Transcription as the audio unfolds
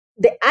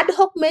The ad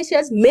hoc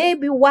measures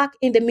maybe work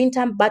in the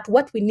meantime, but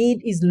what we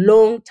need is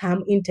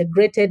long-term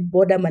integrated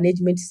border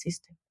management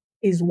system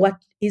is what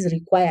is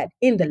required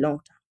in the long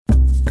term.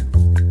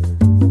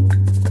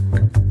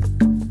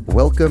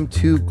 Welcome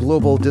to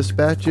Global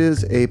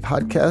Dispatches, a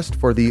podcast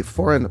for the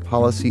foreign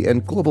policy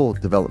and global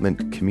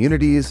development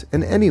communities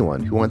and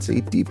anyone who wants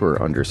a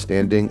deeper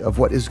understanding of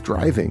what is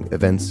driving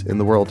events in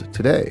the world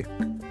today.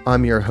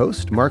 I'm your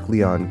host, Mark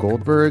Leon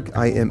Goldberg.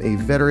 I am a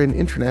veteran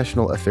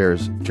international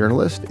affairs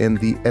journalist and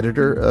the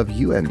editor of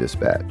UN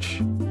Dispatch.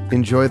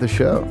 Enjoy the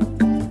show.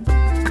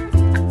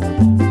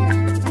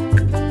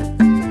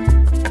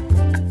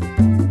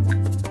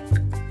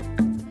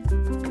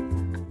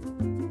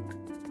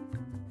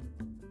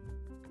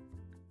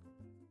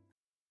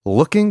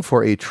 Looking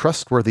for a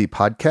trustworthy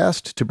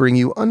podcast to bring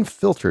you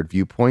unfiltered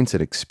viewpoints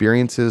and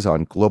experiences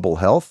on global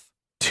health?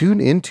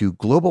 Tune into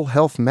Global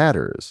Health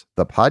Matters,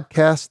 the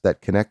podcast that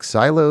connects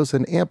silos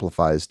and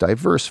amplifies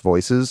diverse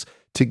voices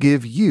to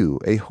give you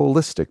a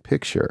holistic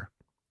picture.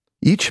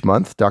 Each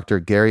month,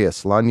 Dr. Gary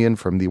Aslanyan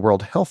from the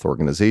World Health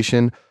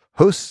Organization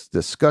hosts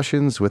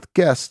discussions with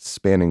guests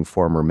spanning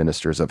former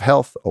ministers of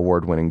health,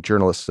 award-winning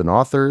journalists and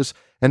authors,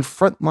 and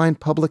frontline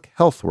public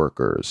health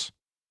workers.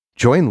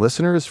 Join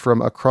listeners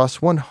from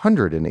across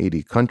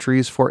 180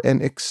 countries for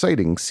an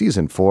exciting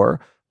Season 4,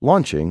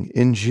 launching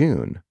in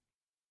June.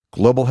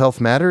 Global Health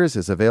Matters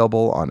is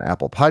available on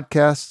Apple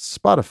Podcasts,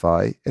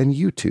 Spotify, and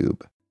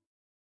YouTube.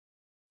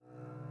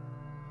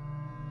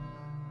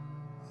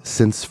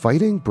 Since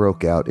fighting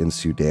broke out in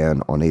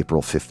Sudan on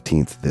April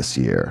 15th this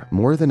year,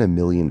 more than 1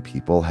 million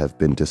people have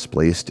been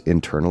displaced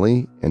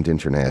internally and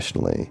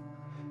internationally.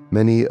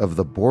 Many of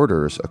the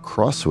borders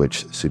across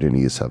which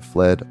Sudanese have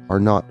fled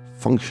are not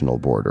functional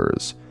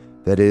borders.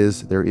 That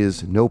is, there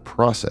is no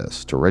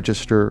process to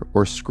register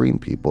or screen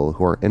people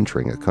who are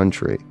entering a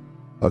country.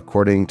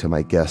 According to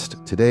my guest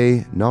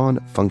today,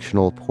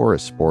 non-functional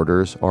porous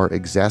borders are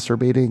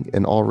exacerbating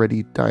an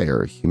already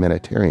dire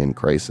humanitarian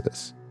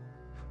crisis.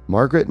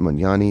 Margaret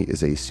Monyani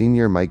is a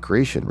senior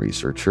migration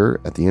researcher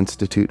at the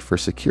Institute for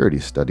Security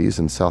Studies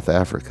in South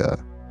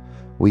Africa.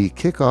 We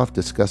kick off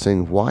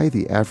discussing why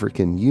the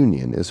African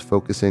Union is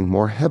focusing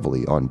more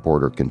heavily on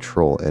border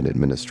control and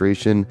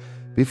administration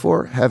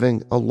before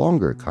having a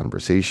longer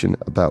conversation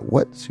about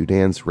what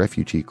Sudan's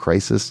refugee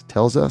crisis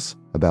tells us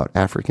about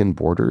African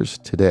borders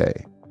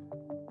today.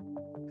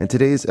 And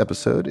today's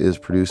episode is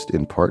produced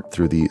in part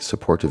through the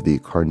support of the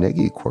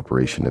Carnegie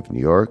Corporation of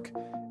New York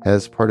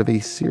as part of a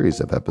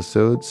series of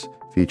episodes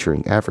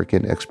featuring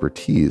African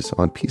expertise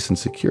on peace and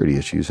security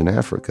issues in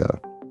Africa.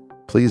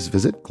 Please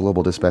visit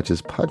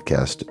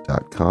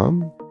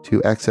globaldispatchespodcast.com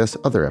to access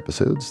other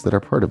episodes that are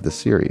part of the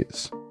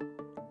series.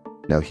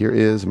 Now here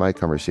is my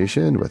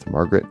conversation with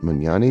Margaret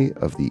Monyani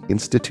of the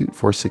Institute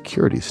for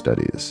Security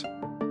Studies.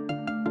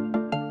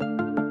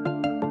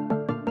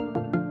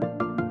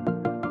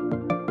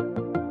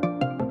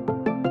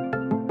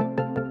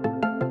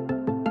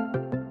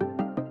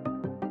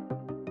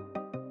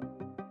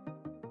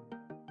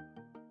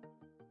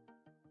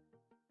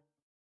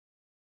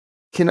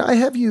 Can I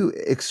have you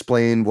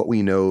explain what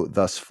we know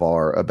thus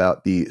far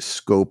about the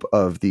scope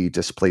of the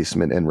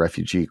displacement and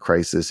refugee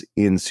crisis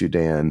in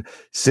Sudan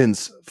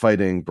since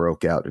fighting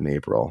broke out in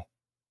April?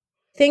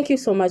 Thank you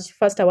so much.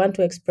 First, I want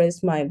to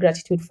express my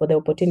gratitude for the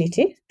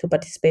opportunity to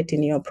participate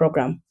in your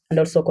program and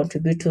also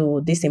contribute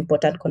to this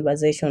important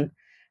conversation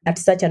at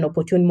such an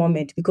opportune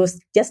moment, because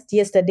just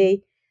yesterday,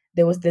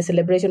 there was the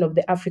celebration of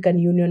the African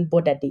Union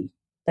Border Day,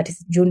 that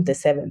is June the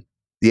 7th.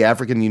 The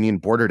African Union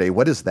Border Day,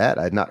 what is that?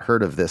 I'd not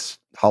heard of this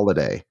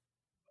holiday.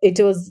 It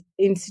was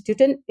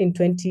instituted in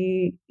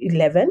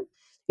 2011.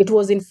 It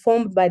was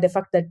informed by the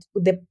fact that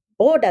the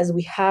borders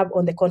we have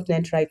on the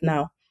continent right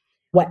now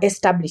were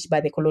established by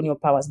the colonial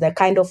powers. They're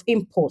kind of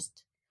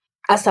imposed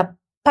as a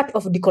part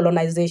of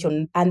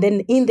decolonization, and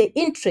then in the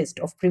interest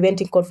of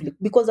preventing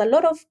conflict, because a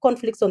lot of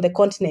conflicts on the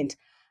continent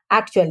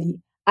actually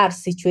are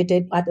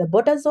situated at the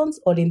border zones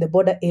or in the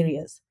border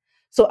areas.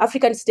 So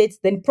African states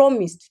then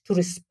promised to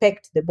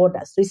respect the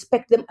borders,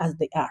 respect them as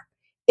they are,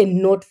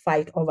 and not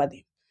fight over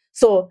them.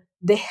 So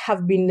they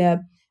have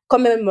been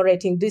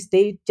commemorating this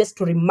day just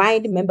to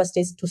remind member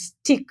states to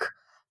stick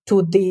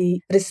to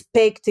the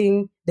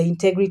respecting the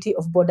integrity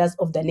of borders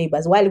of their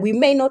neighbors. While we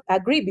may not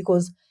agree,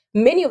 because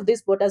many of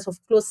these borders, of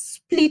course,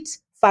 split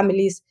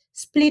families,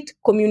 split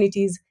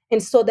communities,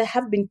 and so there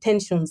have been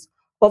tensions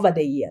over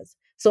the years.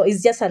 So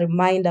it's just a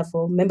reminder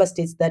for member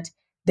states that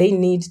they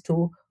need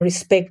to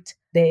respect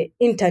the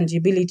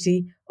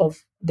intangibility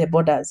of the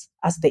borders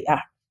as they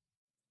are.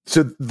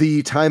 So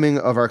the timing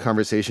of our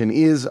conversation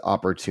is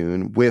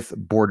opportune, with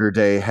Border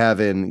Day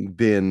having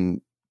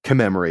been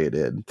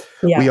commemorated.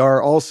 Yeah. We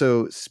are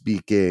also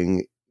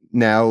speaking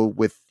now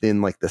within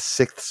the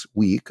 6th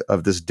week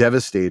of this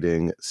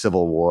devastating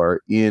civil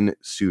war in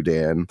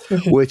Sudan,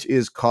 which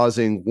is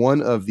causing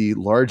one of the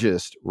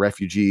largest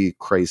refugee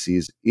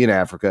crises in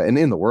Africa and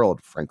in the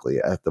world,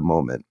 frankly, at the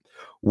moment.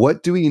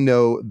 What do we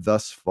know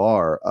thus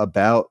far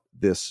about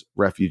this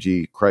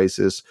refugee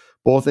crisis,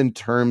 both in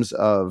terms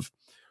of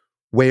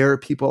where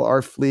people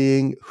are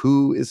fleeing,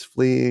 who is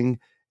fleeing,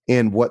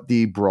 and what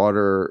the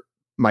broader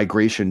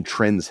migration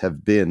trends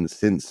have been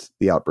since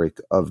the outbreak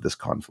of this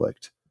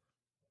conflict?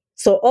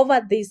 So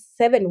over these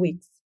 7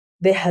 weeks,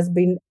 there has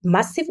been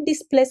massive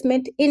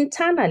displacement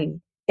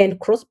internally and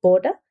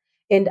cross-border,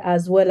 and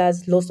as well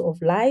as loss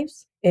of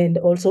lives and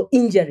also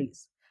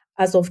injuries.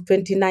 As of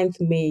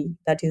 29th May,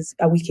 that is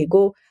a week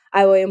ago,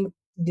 IOM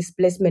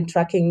displacement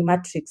tracking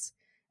matrix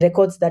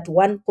records that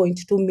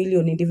 1.2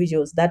 million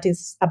individuals, that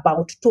is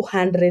about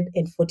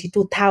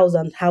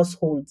 242,000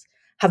 households,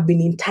 have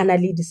been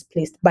internally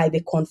displaced by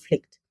the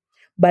conflict.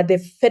 But the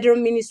Federal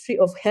Ministry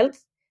of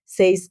Health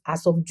says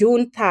as of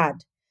June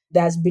 3rd,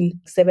 there's been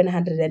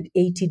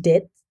 780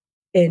 deaths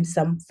and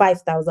some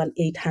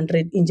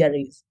 5,800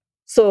 injuries.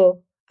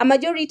 So a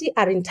majority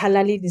are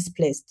internally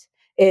displaced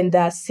and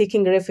are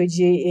seeking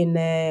refugee in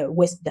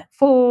West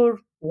Darfur,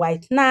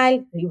 White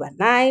Nile, River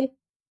Nile,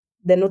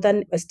 the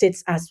northern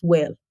states as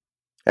well.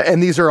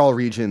 And these are all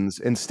regions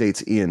and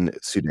states in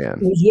Sudan.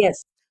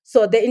 Yes.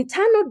 So the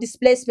internal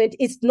displacement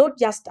is not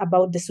just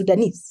about the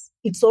Sudanese.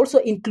 It also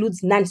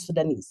includes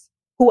non-Sudanese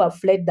who have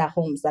fled their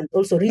homes and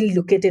also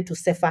relocated to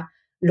safer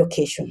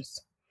locations.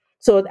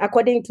 So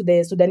according to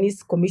the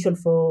Sudanese Commission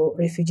for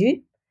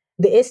Refugee,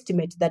 they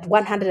estimate that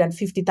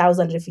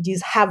 150,000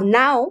 refugees have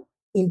now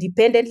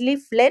independently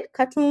fled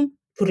Khartoum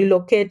to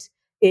relocate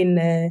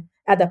in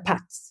other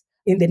parts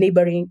in the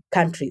neighboring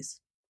countries.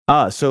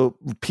 So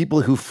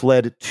people who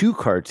fled to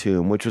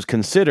Khartoum, which was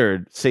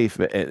considered safe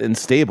and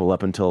stable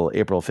up until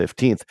April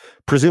 15th,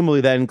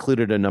 presumably that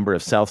included a number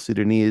of South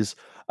Sudanese.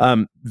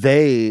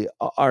 They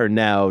are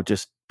now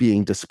just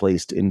being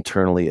displaced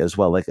internally as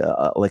well, like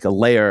a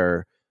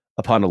layer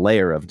upon a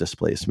layer of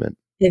displacement.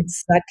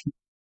 Exactly.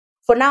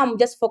 For now, I'm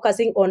just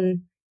focusing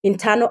on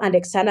internal and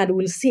external.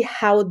 We'll see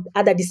how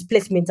other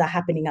displacements are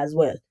happening as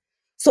well.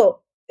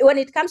 So when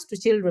it comes to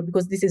children,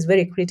 because this is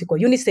very critical,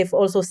 UNICEF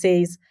also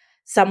says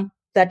some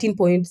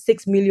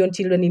 13.6 million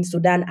children in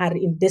Sudan are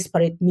in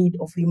desperate need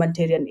of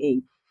humanitarian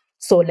aid.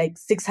 So like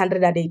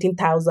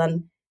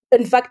 618,000.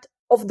 In fact,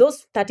 of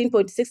those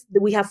 13.6,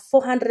 we have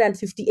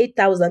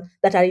 458,000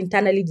 that are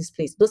internally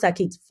displaced. Those are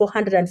kids,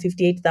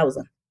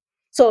 458,000.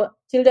 So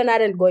children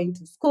aren't going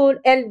to school,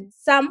 and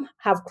some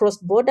have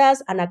crossed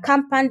borders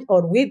unaccompanied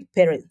or with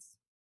parents.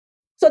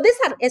 So these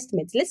are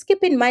estimates. Let's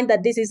keep in mind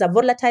that this is a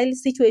volatile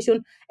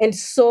situation, and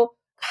so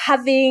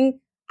having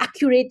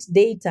accurate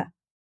data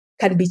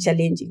can be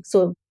challenging.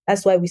 So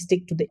that's why we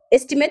stick to the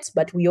estimates,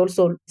 but we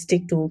also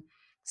stick to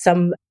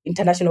some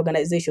international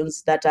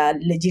organizations that are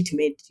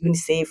legitimate,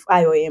 UNICEF,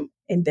 IOM,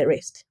 and the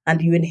rest, and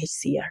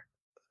UNHCR.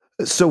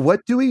 So,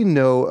 what do we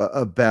know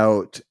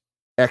about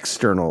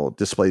external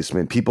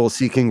displacement, people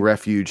seeking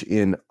refuge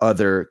in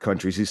other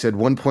countries? You said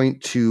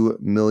 1.2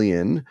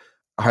 million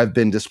have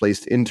been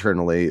displaced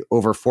internally,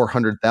 over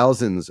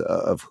 400,000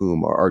 of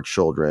whom are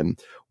children.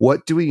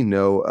 What do we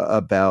know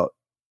about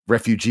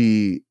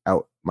refugee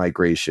out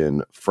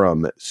migration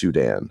from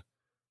Sudan?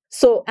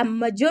 So a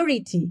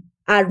majority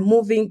are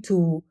moving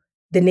to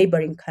the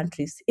neighboring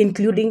countries,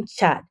 including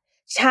Chad.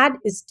 Chad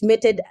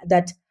estimated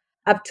that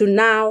up to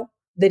now,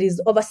 there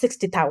is over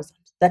 60,000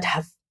 that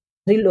have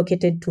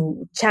relocated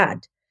to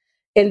Chad.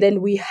 And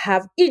then we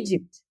have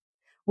Egypt,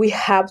 we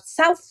have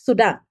South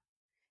Sudan,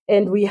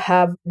 and we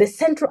have the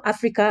Central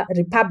Africa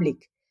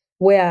Republic,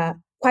 where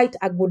quite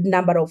a good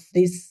number of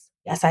these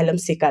asylum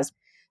seekers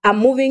are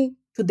moving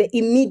to the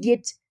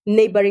immediate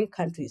neighboring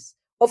countries.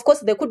 Of course,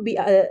 there could be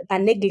a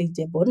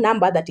negligible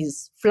number that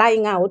is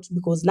flying out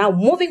because now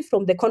moving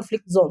from the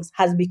conflict zones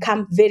has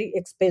become very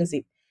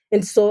expensive.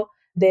 And so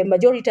the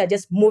majority are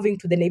just moving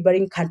to the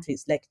neighboring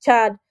countries like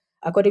Chad,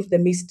 according to the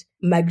Mixed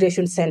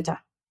Migration Center.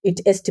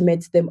 It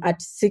estimates them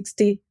at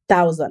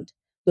 60,000,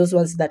 those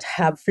ones that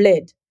have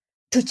fled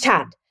to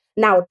Chad.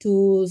 Now,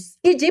 to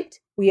Egypt,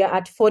 we are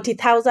at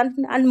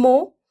 40,000 and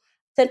more.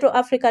 Central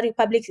African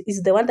Republic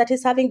is the one that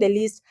is having the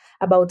least,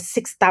 about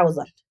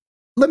 6,000.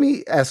 Let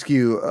me ask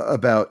you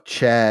about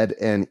Chad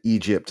and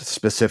Egypt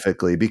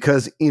specifically,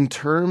 because in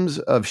terms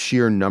of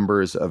sheer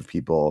numbers of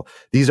people,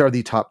 these are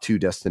the top two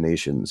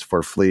destinations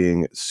for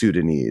fleeing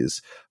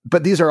Sudanese.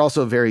 But these are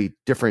also very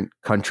different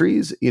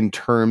countries in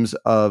terms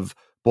of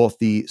both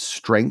the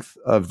strength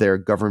of their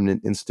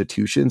government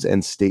institutions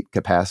and state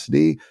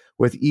capacity,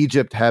 with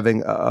Egypt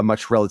having a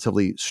much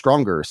relatively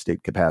stronger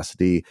state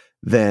capacity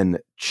than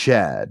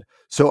Chad.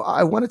 So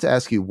I wanted to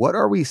ask you, what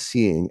are we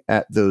seeing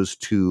at those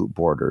two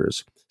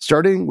borders?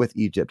 Starting with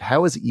Egypt,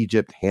 how is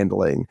Egypt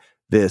handling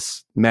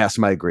this mass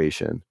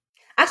migration?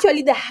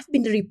 Actually, there have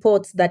been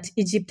reports that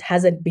Egypt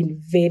hasn't been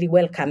very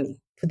welcoming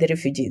to the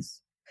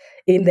refugees.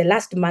 In the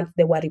last month,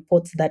 there were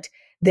reports that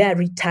they are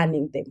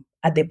returning them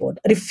at the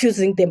border,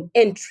 refusing them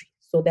entry.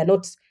 So they're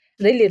not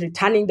really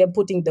returning them,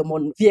 putting them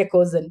on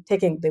vehicles and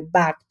taking them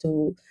back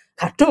to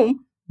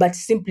Khartoum, but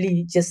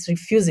simply just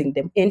refusing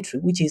them entry,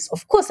 which is,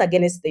 of course,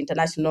 against the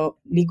international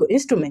legal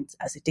instruments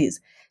as it is.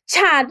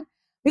 Chad,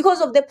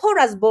 because of the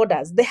porous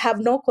borders, they have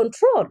no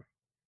control.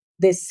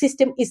 The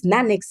system is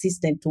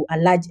non-existent to a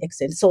large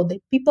extent. So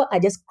the people are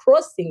just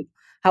crossing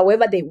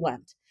however they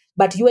want.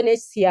 But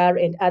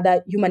UNHCR and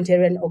other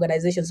humanitarian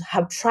organizations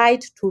have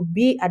tried to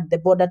be at the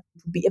border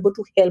to be able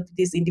to help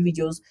these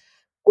individuals,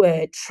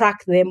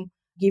 track them,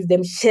 give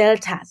them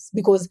shelters,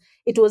 because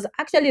it was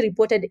actually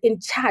reported in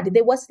Chad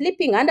they were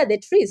sleeping under the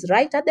trees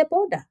right at the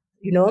border,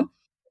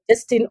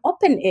 just in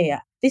open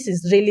air. This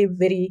is really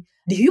very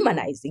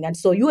dehumanizing. And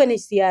so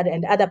UNHCR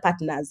and other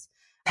partners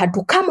had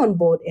to come on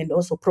board and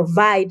also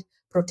provide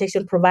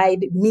protection,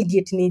 provide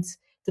immediate needs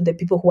to the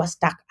people who are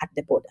stuck at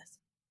the borders.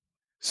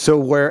 So,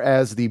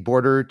 whereas the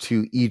border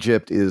to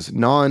Egypt is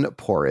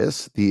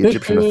non-porous, the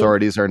Egyptian Mhm.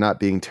 authorities are not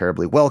being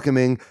terribly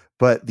welcoming,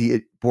 but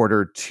the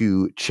border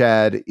to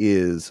Chad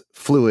is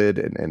fluid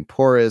and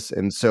porous,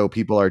 and so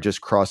people are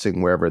just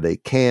crossing wherever they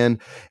can.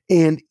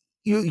 And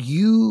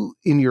you,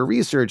 in your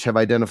research, have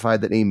identified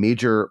that a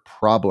major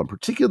problem,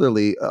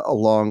 particularly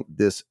along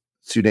this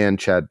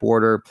Sudan-Chad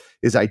border,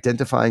 is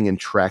identifying and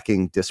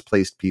tracking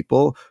displaced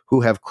people who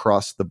have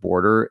crossed the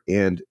border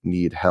and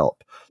need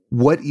help.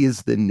 What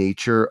is the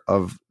nature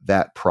of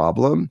that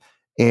problem,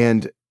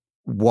 and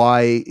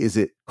why is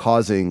it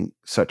causing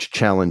such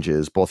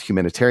challenges, both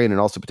humanitarian and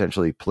also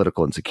potentially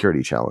political and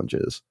security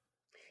challenges?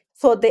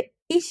 So the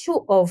issue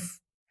of,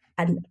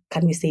 and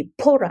can we say,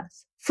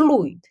 porous,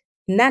 fluid,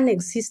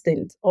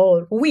 non-existent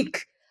or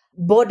weak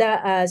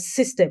border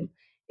system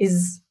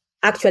is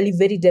actually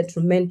very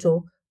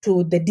detrimental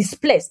to the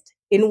displaced.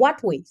 In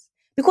what ways?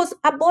 Because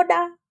a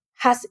border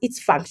has its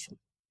function.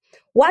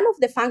 One of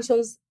the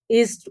functions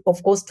is,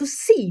 of course, to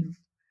sieve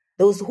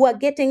those who are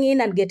getting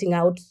in and getting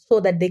out so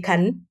that they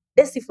can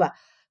decipher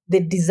the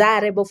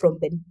desirable from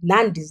the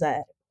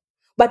non-desirable.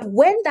 But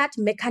when that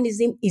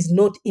mechanism is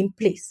not in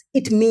place,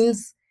 it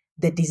means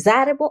the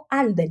desirable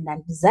and the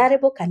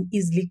non-desirable can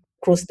easily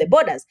cross the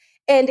borders.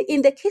 And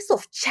in the case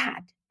of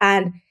Chad,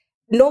 and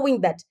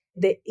knowing that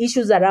the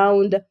issues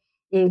around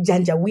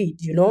Janjaweed,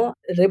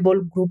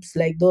 rebel groups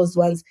like those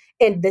ones,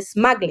 and the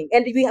smuggling,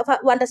 and we have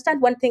to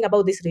understand one thing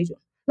about this region,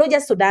 not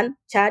just Sudan,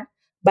 Chad,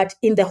 but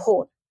in the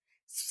whole.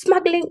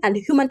 Smuggling and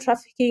human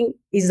trafficking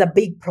is a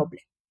big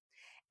problem.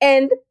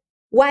 And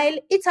while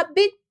it's a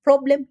big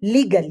problem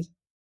legally,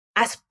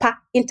 as per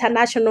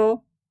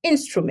international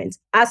instruments,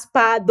 as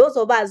per those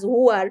of us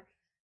who are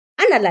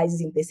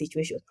analyzing the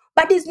situation.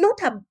 But it's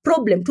not a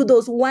problem to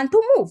those who want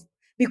to move,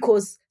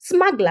 because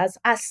smugglers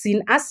are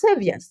seen as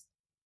saviors.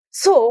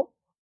 So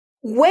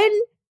when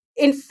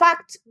in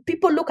fact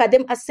people look at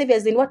them as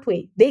saviors, in what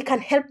way? They can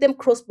help them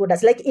cross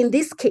borders. Like in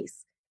this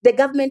case, the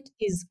government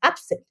is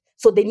absent.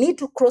 So they need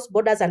to cross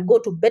borders and go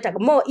to better,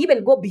 more,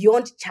 even go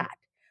beyond Chad,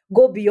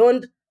 go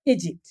beyond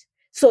Egypt.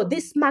 So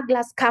these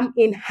smugglers come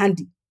in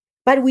handy.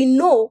 But we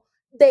know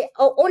they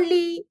are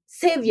only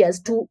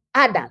saviors to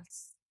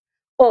adults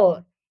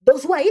or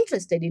those who are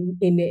interested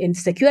in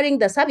securing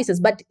the services.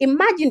 But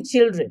imagine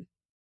children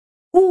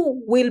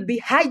who will be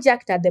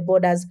hijacked at the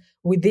borders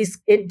with these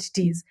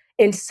entities.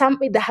 And some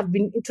that have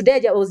been,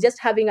 today I was just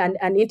having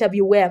an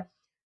interview where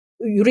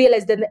you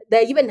realize that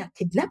they're even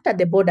kidnapped at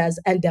the borders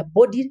and their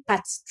body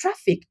parts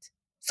trafficked.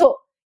 So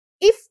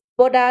if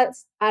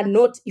borders are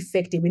not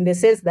effective in the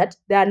sense that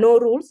there are no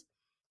rules,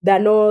 there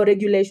are no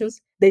regulations,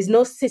 there's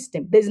no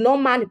system, there's no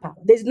manpower,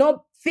 there's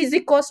no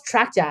physical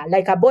structure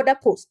like a border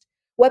post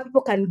where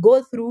people can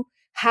go through,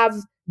 have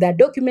their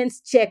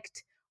documents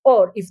checked,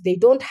 or if they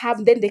don't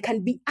have, then they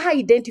can be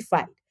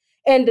identified.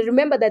 And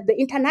remember that the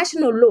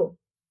international law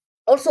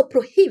also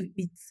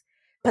prohibits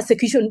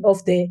persecution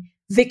of the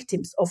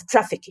victims of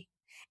trafficking.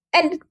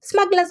 And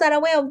smugglers are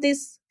aware of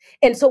this.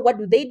 And so what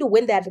do?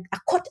 When they are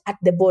caught at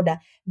the border?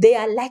 They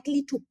are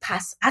likely to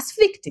pass as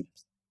victims.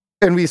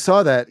 And we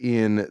saw that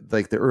in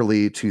like the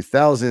early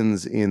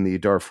 2000s in the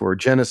Darfur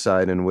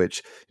genocide, in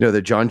which,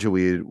 the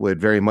Janjaweed would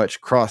very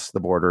much cross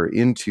the border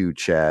into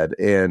Chad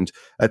and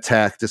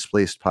attack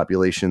displaced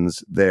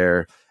populations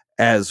there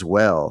as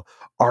well.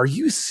 Are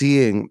you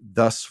seeing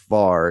thus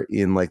far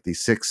in like the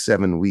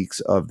 6-7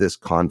 weeks of this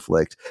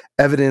conflict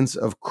evidence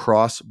of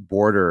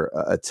cross-border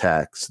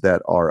attacks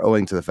that are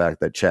owing to the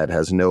fact that Chad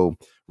has no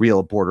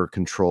real border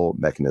control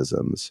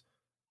mechanisms?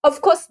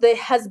 Of course, there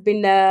has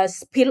been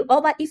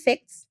spillover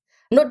effects,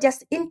 not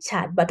just in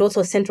Chad, but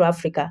also Central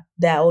Africa.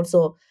 There are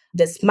also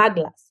the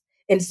smugglers.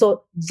 And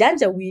so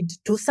Janjaweed,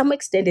 to some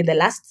extent, in the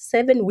last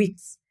 7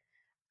 weeks,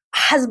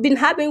 has been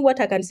having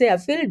what I can say a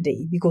field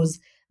day, because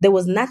there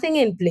was nothing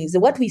in place.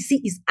 What we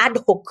see is ad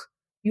hoc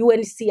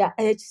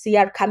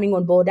UNHCR coming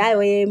on board,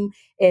 IOM,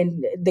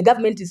 and the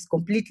government is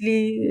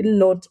completely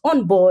not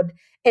on board.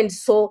 And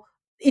so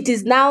it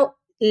is now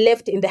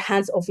left in the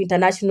hands of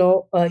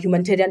international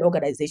humanitarian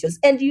organizations.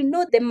 And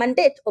the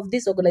mandate of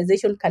this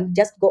organization can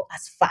just go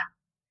as far.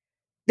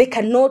 They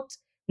cannot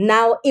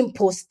now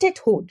impose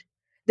statehood.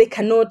 They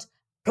cannot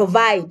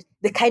provide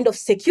the kind of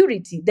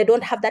security. They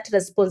don't have that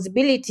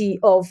responsibility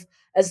of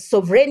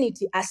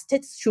sovereignty as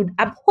states should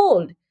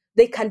uphold.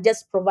 They can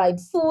just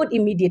provide food,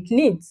 immediate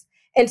needs.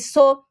 And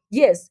so,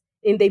 yes,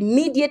 in the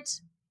immediate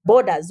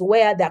borders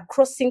where they're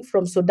crossing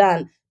from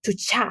Sudan to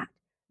Chad,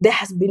 there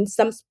has been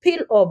some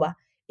spillover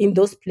in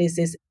those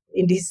places.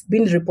 It has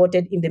been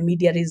reported in the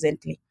media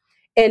recently.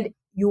 And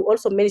you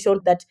also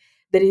mentioned that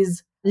there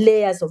is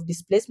layers of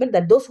displacement,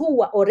 that those who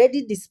were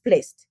already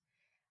displaced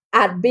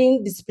are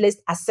being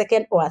displaced a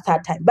second or a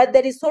third time. But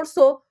there is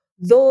also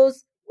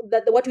those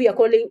that what we are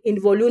calling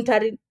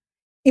involuntary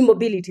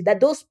immobility, that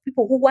those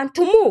people who want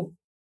to move,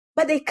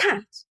 but they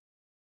can't.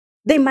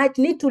 They might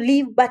need to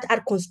leave, but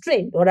are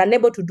constrained or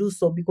unable to do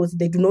so because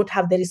they do not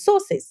have the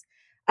resources.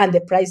 And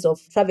the price of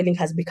traveling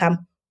has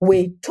become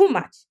way too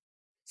much.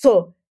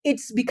 So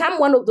it's become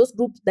one of those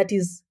groups that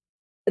is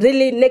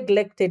really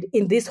neglected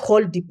in this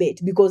whole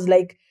debate, because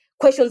like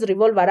questions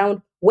revolve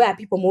around where are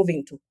people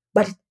moving to.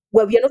 But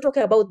well, we are not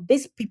talking about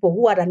these people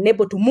who are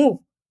unable to move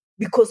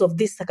because of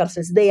these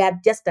circumstances. They are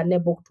just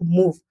unable to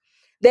move.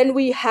 Then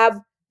we have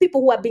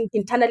people who are being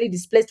internally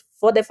displaced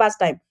for the first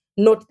time,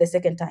 not the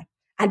second time,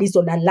 and it's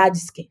on a large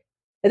scale.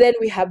 And then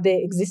we have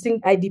the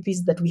existing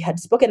IDPs that we had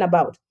spoken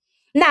about.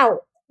 Now,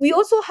 we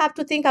also have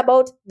to think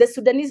about the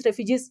Sudanese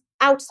refugees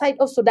outside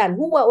of Sudan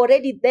who were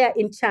already there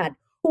in Chad,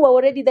 who were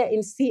already there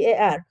in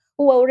CAR,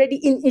 who were already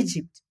in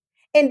Egypt.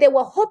 And they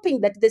were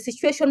hoping that the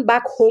situation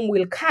back home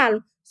will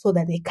calm so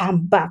that they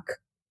come back.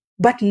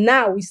 But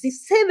now we see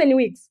 7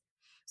 weeks.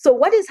 So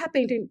what is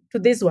happening to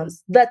these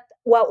ones that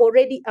were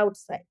already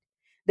outside?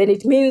 Then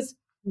it means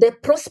the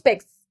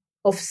prospects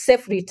of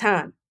safe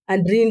return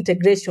and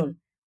reintegration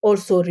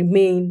also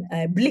remain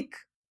bleak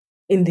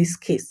in this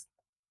case.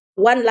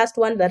 One last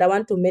one that I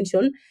want to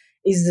mention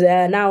is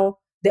now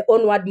the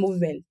onward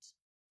movement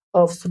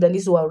of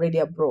Sudanese who are already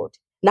abroad.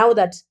 Now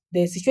that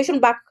the situation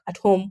back at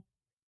home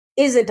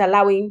isn't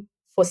allowing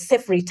for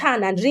safe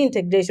return and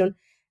reintegration,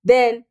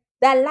 then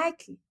they're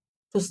likely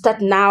to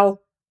start now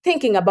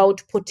thinking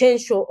about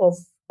potential of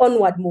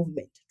onward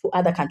movement to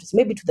other countries,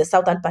 maybe to the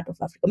southern part of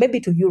Africa, maybe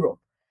to Europe.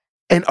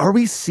 And are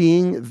we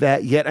seeing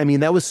that yet? I mean,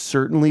 that was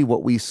certainly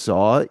what we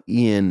saw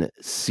in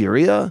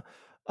Syria,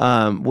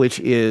 which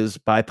is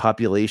by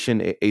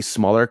population a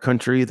smaller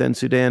country than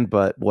Sudan,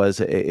 but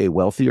was a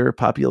wealthier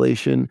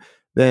population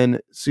than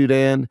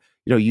Sudan.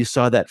 You know, you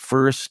saw that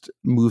first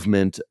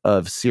movement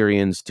of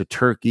Syrians to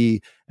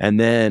Turkey and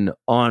then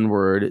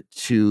onward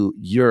to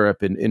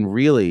Europe in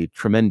really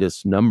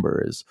tremendous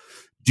numbers.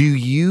 Do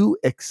you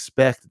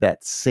expect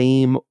that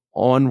same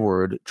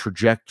onward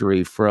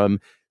trajectory from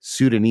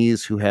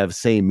Sudanese who have,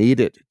 say, made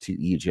it to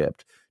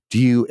Egypt? Do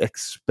you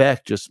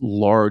expect just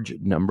large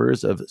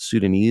numbers of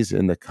Sudanese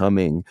in the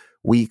coming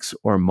weeks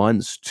or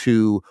months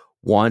to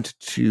want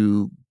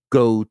to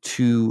go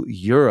to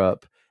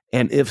Europe?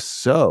 And if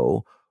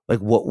so, like,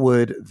 what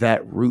would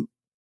that route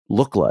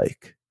look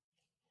like?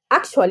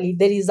 Actually,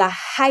 there is a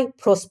high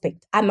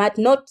prospect. I might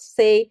not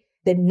say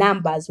the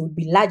numbers would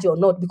be large or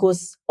not,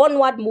 because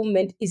onward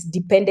movement is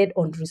dependent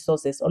on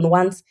resources, on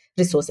one's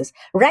resources.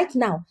 Right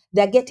now,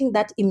 they're getting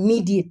that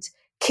immediate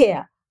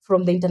care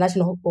from the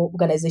international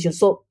organization.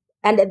 So,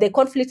 and the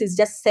conflict is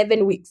just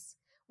 7 weeks,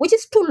 which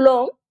is too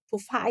long to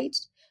fight.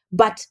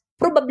 But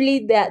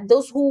probably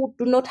those who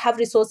do not have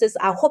resources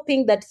are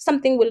hoping that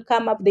something will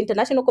come up, the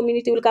international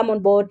community will come on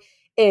board,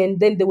 and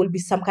then there will be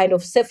some kind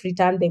of safe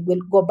return. They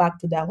will go back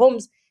to their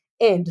homes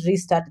and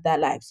restart their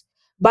lives.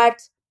 But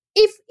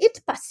if it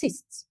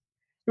persists,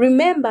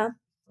 remember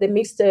the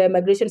Mixed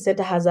Migration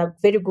Center has a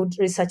very good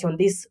research on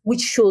this, which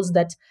shows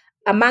that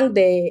among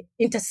the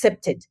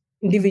intercepted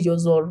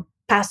individuals or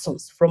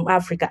persons from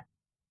Africa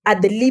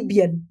at the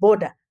Libyan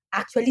border,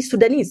 actually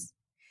Sudanese.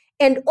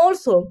 And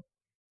also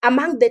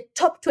among the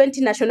top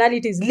 20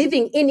 nationalities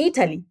living in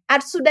Italy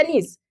are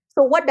Sudanese.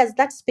 So what does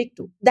that speak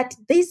to? That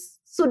this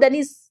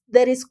Sudanese,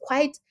 there is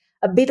quite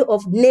a bit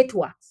of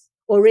networks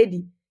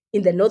already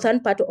in the northern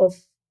part of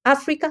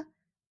Africa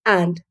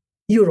and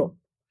Europe.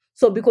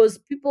 So because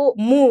people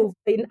move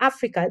in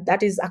Africa,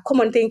 that is a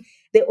common thing,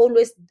 they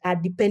always are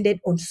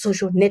dependent on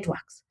social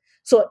networks.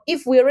 So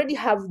if we already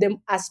have them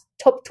as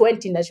top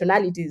 20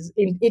 nationalities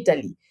in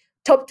Italy,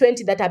 top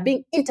 20 that are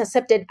being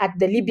intercepted at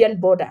the Libyan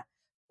border,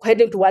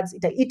 heading towards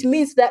Italy, it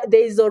means that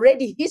there is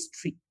already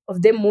history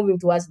of them moving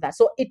towards that.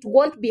 So it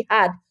won't be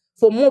hard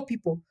for more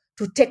people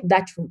to take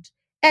that route.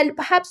 And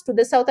perhaps to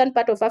the southern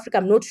part of Africa,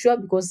 I'm not sure,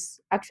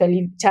 because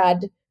actually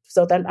Chad to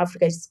southern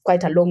Africa is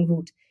quite a long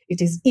route.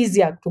 It is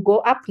easier to go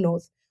up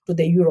north to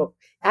the Europe.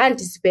 I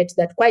anticipate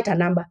that quite a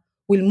number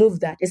will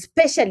move that,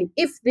 especially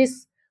if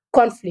this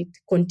conflict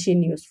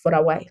continues for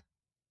a while.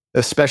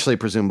 Especially,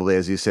 presumably,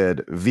 as you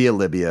said, via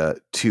Libya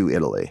to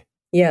Italy.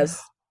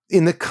 Yes.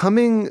 In the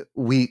coming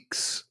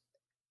weeks,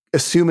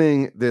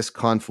 assuming this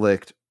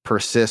conflict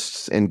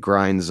persists and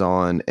grinds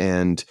on,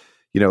 and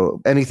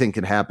anything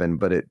can happen,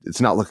 but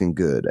it's not looking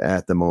good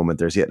at the moment.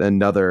 There's yet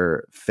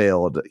another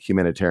failed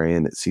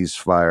humanitarian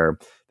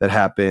ceasefire that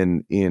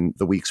happened in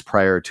the weeks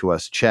prior to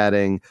us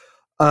chatting.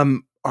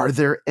 Are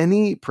there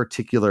any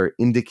particular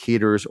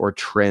indicators or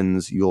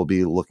trends you'll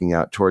be looking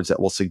out towards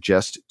that will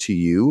suggest to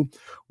you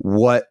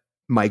what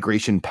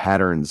migration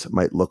patterns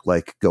might look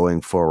like going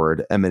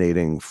forward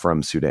emanating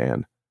from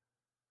Sudan?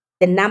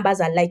 The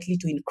numbers are likely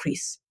to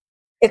increase,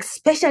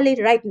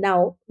 especially right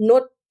now,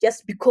 not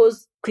just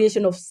because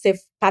creation of safe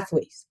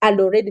pathways, and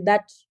already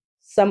that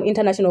some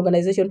international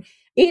organization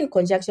in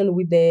conjunction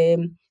with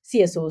the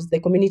CSOs, the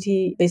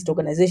community-based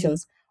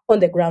organizations, on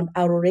the ground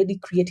are already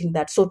creating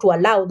that. So to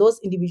allow those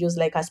individuals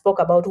like I spoke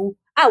about who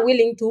are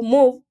willing to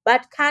move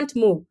but can't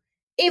move,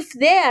 if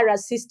they are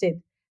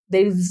assisted,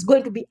 there is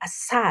going to be a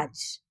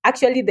surge.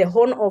 Actually, the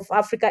Horn of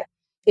Africa,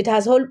 it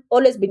has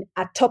always been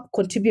a top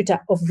contributor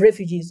of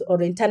refugees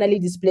or internally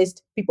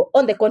displaced people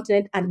on the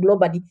continent and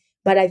globally.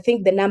 But I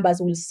think the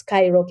numbers will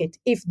skyrocket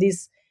if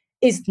this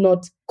is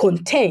not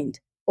contained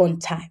on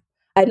time.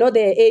 I know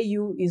the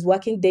AU is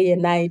working day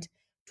and night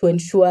to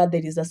ensure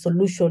there is a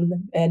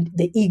solution, and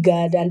the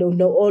IGAD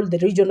and all the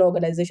regional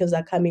organizations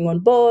are coming on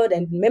board,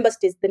 and member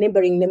states, the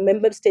neighboring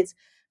member states,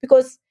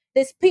 because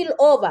the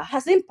spillover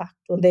has impact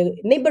on the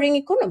neighboring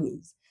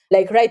economies.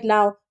 Like right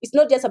now, it's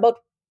not just about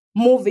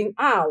moving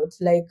out.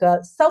 Like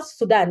South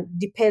Sudan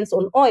depends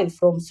on oil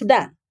from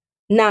Sudan.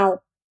 Now,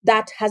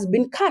 that has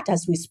been cut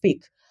as we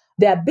speak.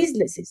 There are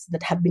businesses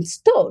that have been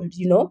stalled,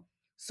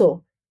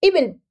 So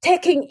even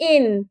taking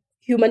in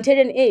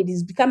humanitarian aid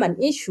has become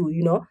an issue,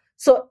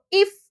 So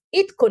if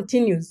it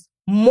continues,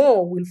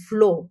 more will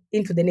flow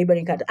into the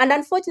neighboring country. And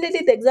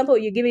unfortunately, the example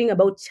you're giving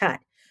about Chad,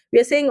 we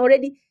are saying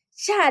already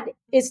Chad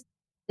is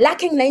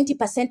lacking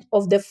 90%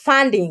 of the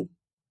funding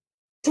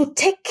to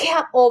take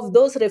care of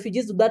those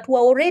refugees that were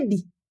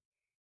already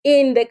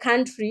in the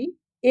country,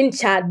 in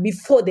Chad,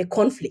 before the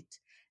conflict.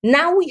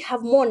 Now we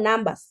have more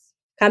numbers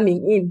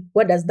coming in.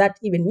 What does that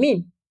even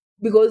mean?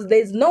 Because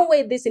there's no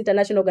way these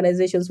international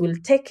organizations will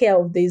take care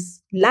of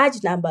these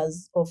large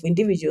numbers of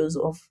individuals,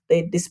 of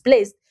the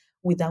displaced,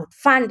 without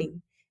funding.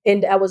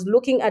 And I was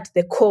looking at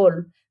the call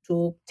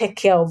to take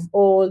care of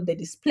all the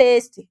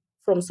displaced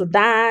from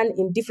Sudan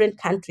in different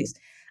countries,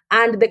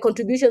 and the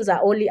contributions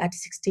are only at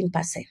 16%.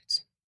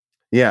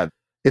 Yeah,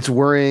 it's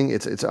worrying.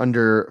 It's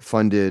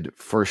underfunded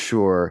for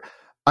sure.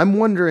 I'm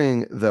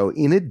wondering, though,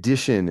 in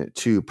addition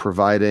to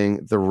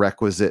providing the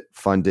requisite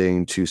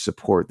funding to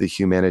support the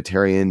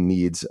humanitarian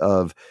needs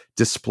of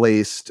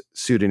displaced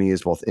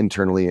Sudanese, both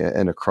internally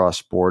and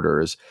across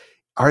borders,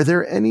 are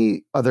there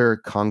any other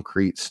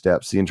concrete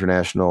steps the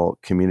international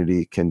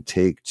community can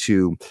take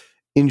to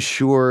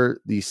ensure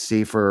the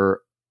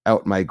safer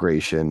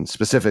outmigration,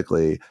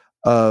 specifically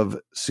of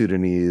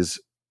Sudanese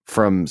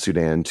from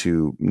Sudan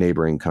to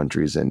neighboring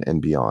countries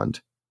and beyond?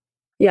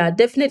 Yeah,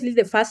 definitely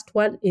the first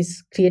one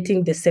is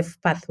creating the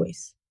safe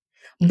pathways.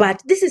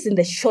 But this is in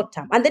the short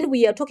term. And then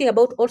we are talking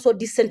about also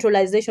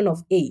decentralization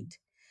of aid,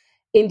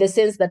 in the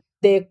sense that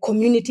the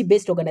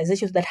community-based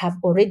organizations that have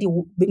already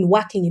been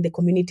working in the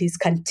communities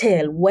can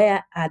tell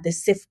where are the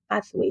safe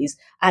pathways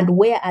and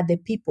where are the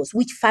peoples,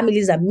 which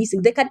families are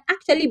missing. They can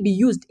actually be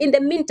used in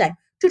the meantime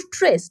to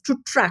trace, to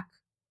track,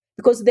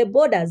 because the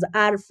borders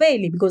are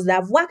failing, because they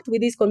have worked with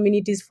these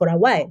communities for a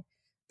while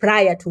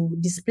prior to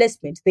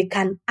displacement. They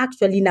can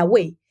actually, in a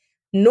way,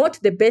 not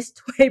the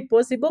best way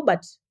possible,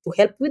 but to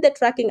help with the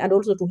tracking and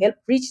also to help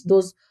reach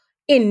those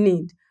in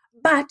need.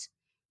 But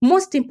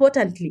most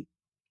importantly,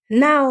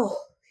 now,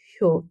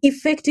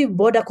 effective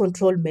border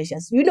control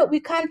measures. We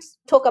can't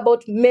talk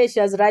about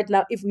measures right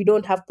now if we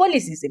don't have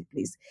policies in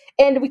place.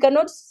 And we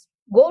cannot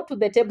go to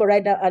the table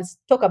right now and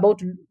talk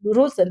about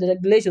rules and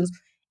regulations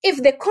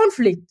if the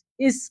conflict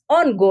is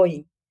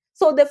ongoing.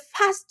 So the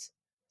first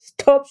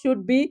stop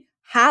should be,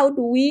 how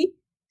do we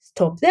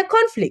stop the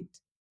conflict?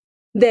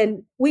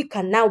 Then we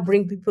can now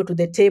bring people to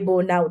the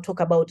table, now talk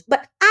about,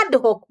 but ad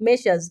hoc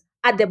measures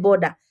at the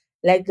border,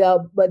 like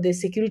but the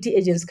security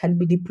agents can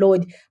be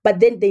deployed, but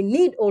then they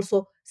need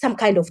also some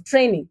kind of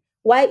training.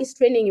 Why is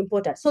training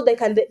important? So they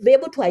can be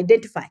able to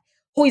identify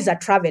who is a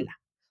traveler,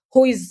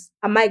 who is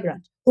a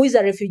migrant, who is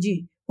a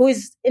refugee, who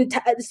is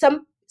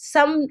some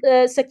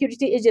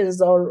security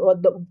agents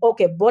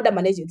border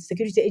management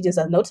security agents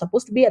are not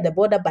supposed to be at the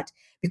border, but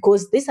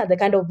because these are the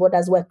kind of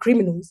borders where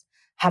criminals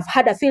have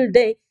had a field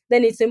day,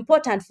 then it's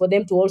important for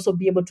them to also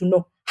be able to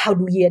know, how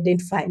do we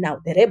identify now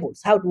the rebels?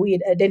 How do we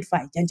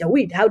identify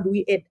Janjaweed? How do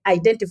we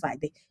identify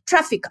the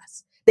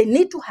traffickers? They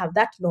need to have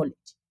that knowledge.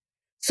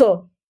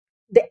 So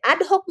the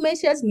ad hoc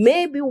measures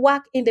maybe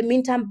work in the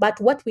meantime, but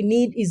what we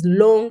need is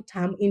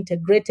long-term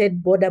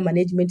integrated border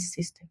management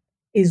system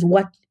is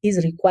what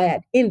is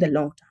required in the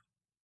long term.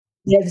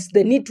 Yes,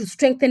 the need to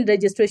strengthen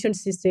registration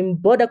system,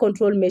 border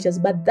control measures,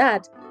 but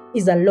that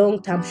is a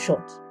long-term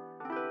shot.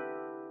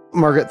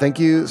 Margaret, thank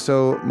you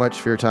so much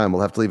for your time.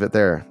 We'll have to leave it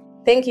there.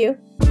 Thank you.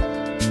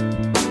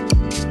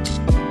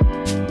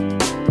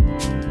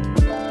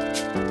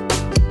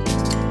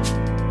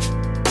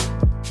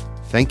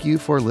 Thank you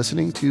for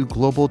listening to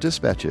Global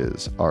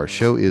Dispatches. Our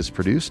show is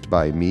produced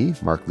by me,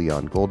 Mark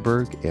Leon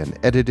Goldberg, and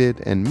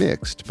edited and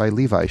mixed by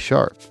Levi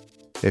Sharp.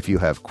 If you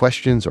have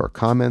questions or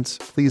comments,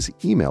 please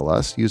email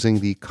us using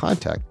the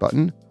contact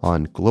button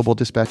on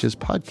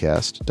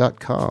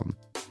globaldispatchespodcast.com.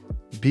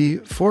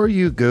 Before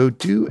you go,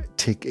 do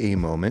take a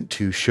moment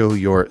to show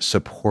your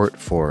support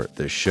for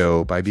the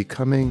show by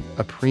becoming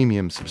a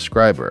premium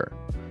subscriber.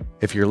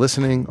 If you're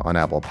listening on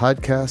Apple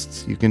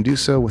Podcasts, you can do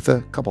so with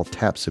a couple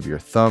taps of your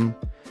thumb.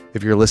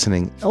 If you're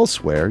listening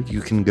elsewhere,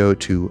 you can go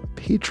to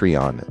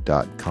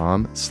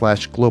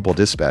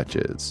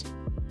patreon.com/globaldispatches.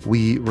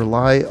 We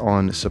rely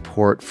on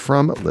support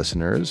from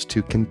listeners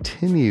to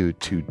continue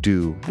to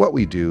do what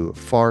we do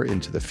far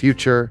into the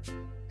future,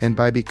 and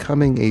by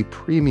becoming a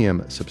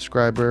premium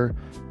subscriber,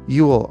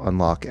 you will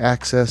unlock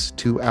access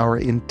to our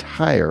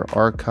entire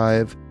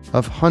archive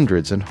of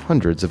hundreds and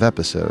hundreds of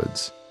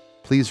episodes.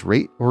 Please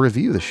rate or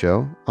review the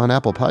show on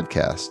Apple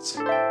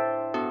Podcasts.